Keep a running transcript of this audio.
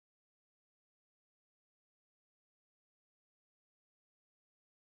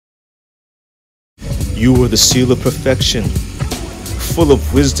You were the seal of perfection, full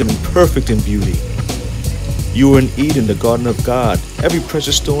of wisdom and perfect in beauty. You were in Eden, the garden of God. Every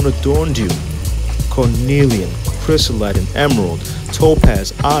precious stone adorned you. Cornelian, chrysolite and emerald,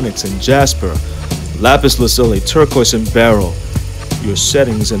 topaz, onyx and jasper, lapis lazuli, turquoise and beryl. Your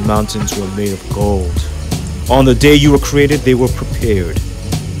settings and mountains were made of gold. On the day you were created, they were prepared.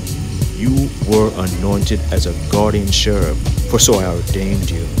 You were anointed as a guardian cherub, for so I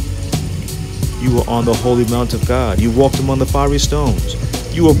ordained you. You were on the holy mount of God. You walked among the fiery stones.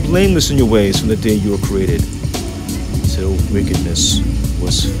 You were blameless in your ways from the day you were created, till wickedness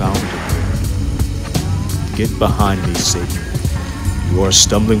was found in you. Get behind me, Satan. You are a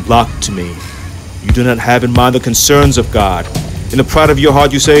stumbling block to me. You do not have in mind the concerns of God. In the pride of your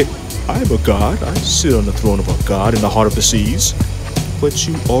heart you say, I am a god. I sit on the throne of a god in the heart of the seas. But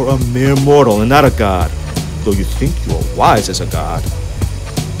you are a mere mortal and not a god, though you think you are wise as a god.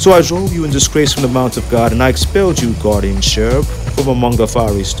 So I drove you in disgrace from the mount of God, and I expelled you, guardian cherub, from among the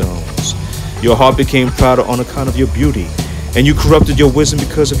fiery stones. Your heart became prouder on account of your beauty, and you corrupted your wisdom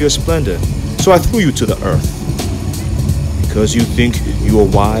because of your splendor. So I threw you to the earth. Because you think you are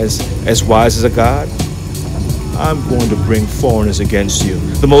wise as a god, I'm going to bring foreigners against you,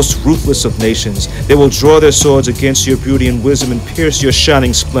 the most ruthless of nations. They will draw their swords against your beauty and wisdom and pierce your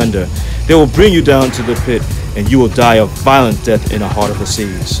shining splendor. They will bring you down to the pit, and you will die a violent death in the heart of the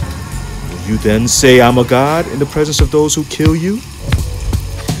seas. Will you then say I'm a god in the presence of those who kill you?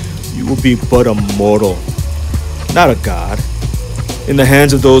 You will be but a mortal, not a god, in the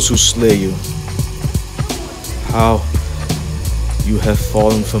hands of those who slay you. How you have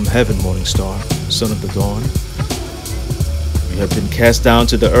fallen from heaven, morning star, son of the dawn. You have been cast down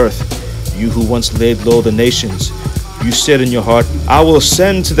to the earth, you who once laid low the nations. You said in your heart, I will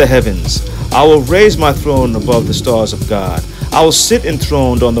ascend to the heavens. I will raise my throne above the stars of God. I will sit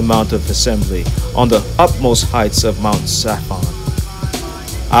enthroned on the mount of assembly, on the utmost heights of Mount Zaphon.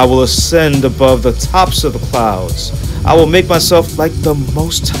 I will ascend above the tops of the clouds. I will make myself like the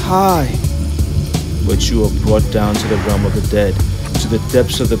Most High. But you are brought down to the realm of the dead, to the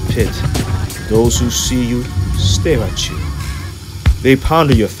depths of the pit. Those who see you stare at you. They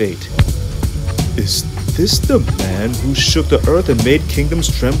ponder your fate. Is this the man who shook the earth and made kingdoms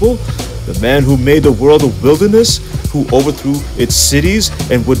tremble? The man who made the world a wilderness? Who overthrew its cities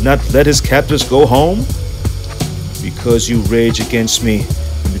and would not let his captives go home? Because you rage against me,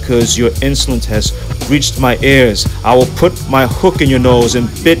 and because your insolence has reached my ears, I will put my hook in your nose and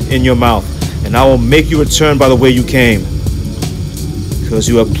bit in your mouth, and I will make you return by the way you came. Because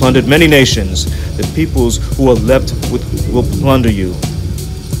you have plundered many nations, the peoples who are left will plunder you.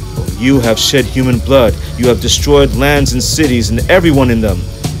 For you have shed human blood, you have destroyed lands and cities and everyone in them.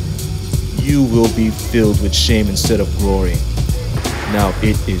 You will be filled with shame instead of glory. Now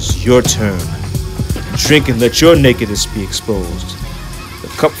it is your turn. Drink and let your nakedness be exposed.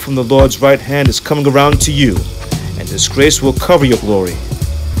 The cup from the Lord's right hand is coming around to you, and disgrace will cover your glory.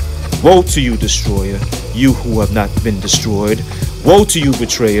 Woe to you, destroyer, you who have not been destroyed. Woe to you,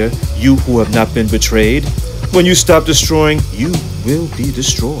 betrayer, you who have not been betrayed. When you stop destroying, you will be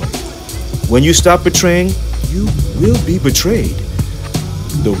destroyed. When you stop betraying, you will be betrayed.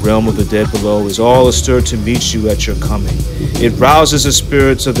 The realm of the dead below is all astir to meet you at your coming. It rouses the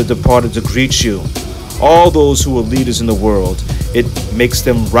spirits of the departed to greet you. All those who are leaders in the world, it makes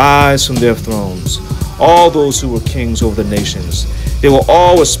them rise from their thrones. All those who were kings over the nations, they will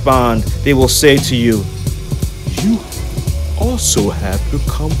all respond. They will say to you, you also have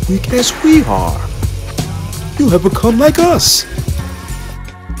become weak as we are. You have become like us.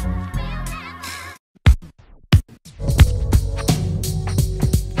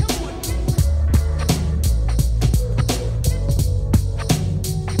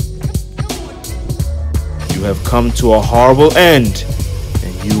 You have come to a horrible end,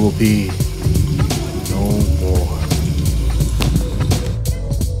 and you will be no more.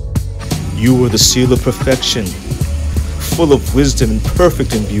 You were the seal of perfection, full of wisdom and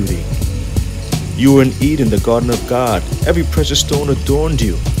perfect in beauty. You were in Eden, the garden of God. Every precious stone adorned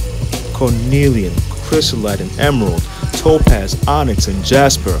you. Cornelian, chrysolite and emerald, topaz, onyx and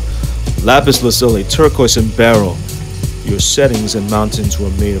jasper, lapis lazuli, turquoise and beryl. Your settings and mountains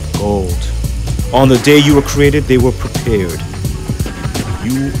were made of gold. On the day you were created, they were prepared.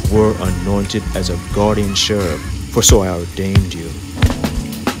 You were anointed as a guardian cherub, for so I ordained you.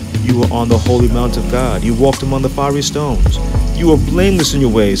 You were on the holy mount of God. You walked among the fiery stones. You were blameless in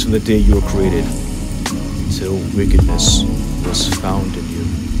your ways from the day you were created, till wickedness was found in you.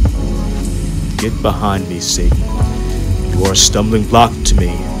 Get behind me, Satan. You are a stumbling block to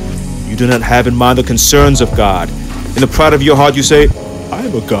me. You do not have in mind the concerns of God. In the pride of your heart you say, I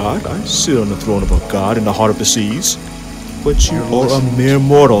am a god. I sit on the throne of a god in the heart of the seas. But you are a mere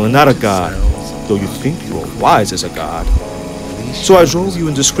mortal and not a god, though you think you are wise as a god. So I drove you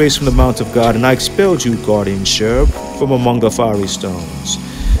in disgrace from the mount of God, and I expelled you, guardian cherub, from among the fiery stones.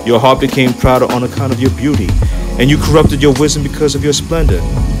 Your heart became proud on account of your beauty, and you corrupted your wisdom because of your splendor.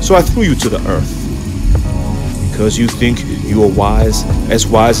 So I threw you to the earth. Because you think you are wise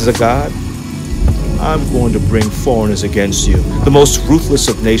as a god, I'm going to bring foreigners against you, the most ruthless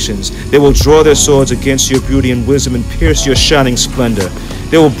of nations. They will draw their swords against your beauty and wisdom and pierce your shining splendor.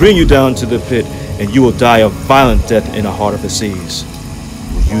 They will bring you down to the pit, and you will die a violent death in the heart of the seas.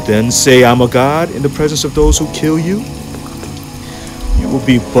 Will you then say I'm a god in the presence of those who kill you? You will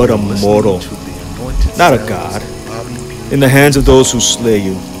be but a mortal, not a god, in the hands of those who slay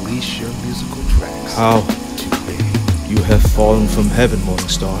you. How you have fallen from heaven, morning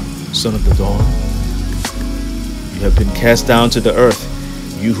star, son of the dawn. You have been cast down to the earth,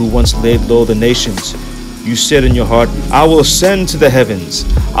 you who once laid low the nations. You said in your heart, I will ascend to the heavens.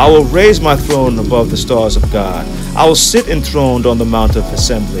 I will raise my throne above the stars of God. I will sit enthroned on the mount of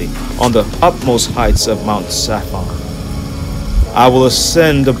assembly, on the utmost heights of Mount Saphon. I will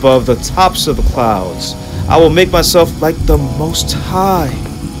ascend above the tops of the clouds. I will make myself like the Most High.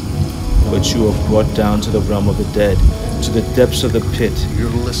 But you are brought down to the realm of the dead, to the depths of the pit.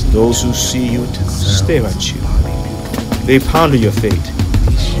 Those who see you stare at you. They ponder your fate.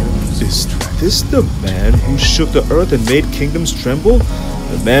 Is this the man who shook the earth and made kingdoms tremble?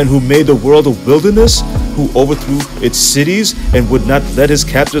 The man who made the world a wilderness? Who overthrew its cities and would not let his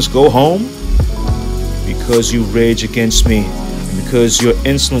captives go home? Because you rage against me, and because your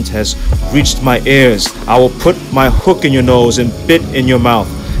insolence has reached my ears, I will put my hook in your nose and bit in your mouth,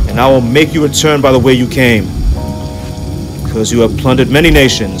 and I will make you return by the way you came. Because you have plundered many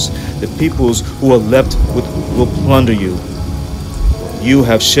nations, the peoples who are left will plunder you. You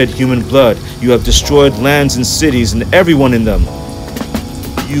have shed human blood. You have destroyed lands and cities and everyone in them.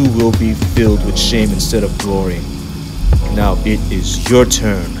 You will be filled with shame instead of glory. Now it is your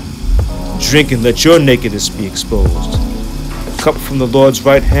turn. Drink and let your nakedness be exposed. The cup from the Lord's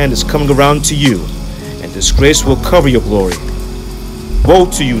right hand is coming around to you, and disgrace will cover your glory. Woe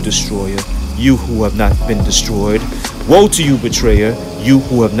to you, destroyer, you who have not been destroyed. Woe to you, betrayer, you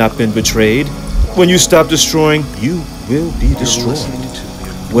who have not been betrayed. When you stop destroying, you will be destroyed.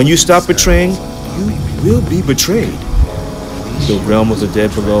 When you stop betraying, you will be betrayed. The realm of the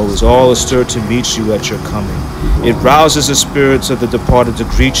dead below is all astir to meet you at your coming. It rouses the spirits of the departed to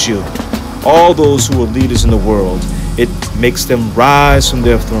greet you. All those who are leaders in the world, it makes them rise from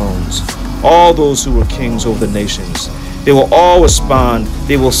their thrones. All those who are kings over the nations, they will all respond.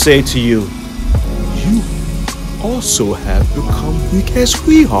 They will say to you, you also have become weak as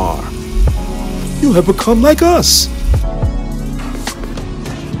we are. You have become like us.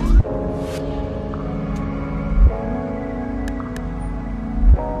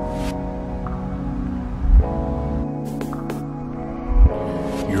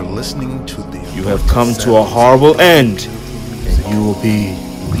 You're listening to the You have come to a horrible end, and you will be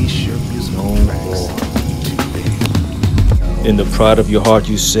no more. In the pride of your heart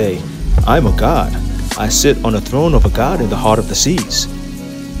you say, I'm a god. I sit on the throne of a god in the heart of the seas.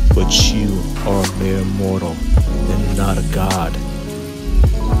 But you are a mere mortal and not a god,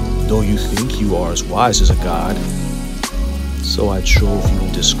 though you think you are as wise as a god. So I drove you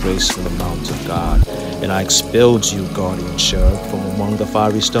in disgrace from the mount of God, and I expelled you, guardian cherub, from among the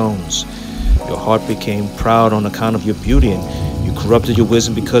fiery stones. Your heart became proud on account of your beauty, and you corrupted your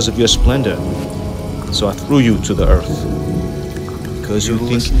wisdom because of your splendor. So I threw you to the earth. Because you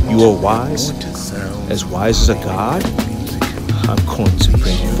think you are wise as a god, I'm going to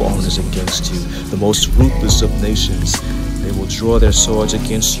bring foreigners against you, the most ruthless of nations. They will draw their swords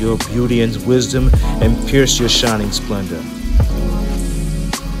against your beauty and wisdom and pierce your shining splendor.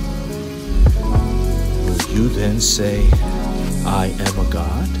 Will you then say, I am a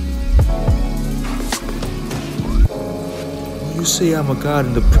god? Will you say I'm a god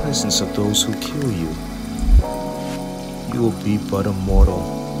in the presence of those who kill you? You will be but a mortal,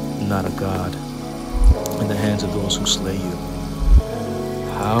 not a god, in the hands of those who slay you.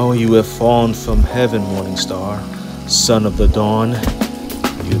 How you have fallen from heaven, morning star, son of the dawn.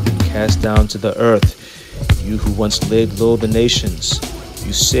 You have been cast down to the earth, you who once laid low the nations.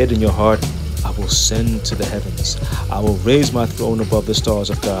 You said in your heart, I will ascend to the heavens. I will raise my throne above the stars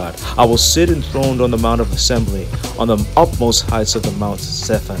of God. I will sit enthroned on the mount of assembly, on the utmost heights of the Mount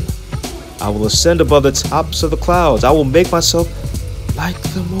Saphon. I will ascend above the tops of the clouds. I will make myself like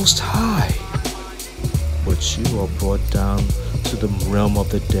the Most High. But you are brought down to the realm of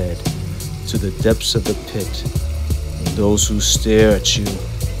the dead, to the depths of the pit. Those who stare at you,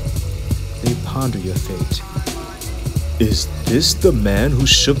 they ponder your fate. Is this the man who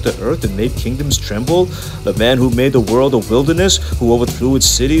shook the earth and made kingdoms tremble? The man who made the world a wilderness, who overthrew its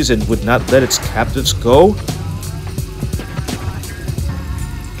cities and would not let its captives go?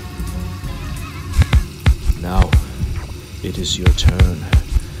 Now, it is your turn.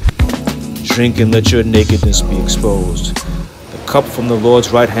 Drink and let your nakedness be exposed. The cup from the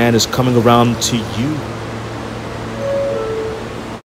Lord's right hand is coming around to you.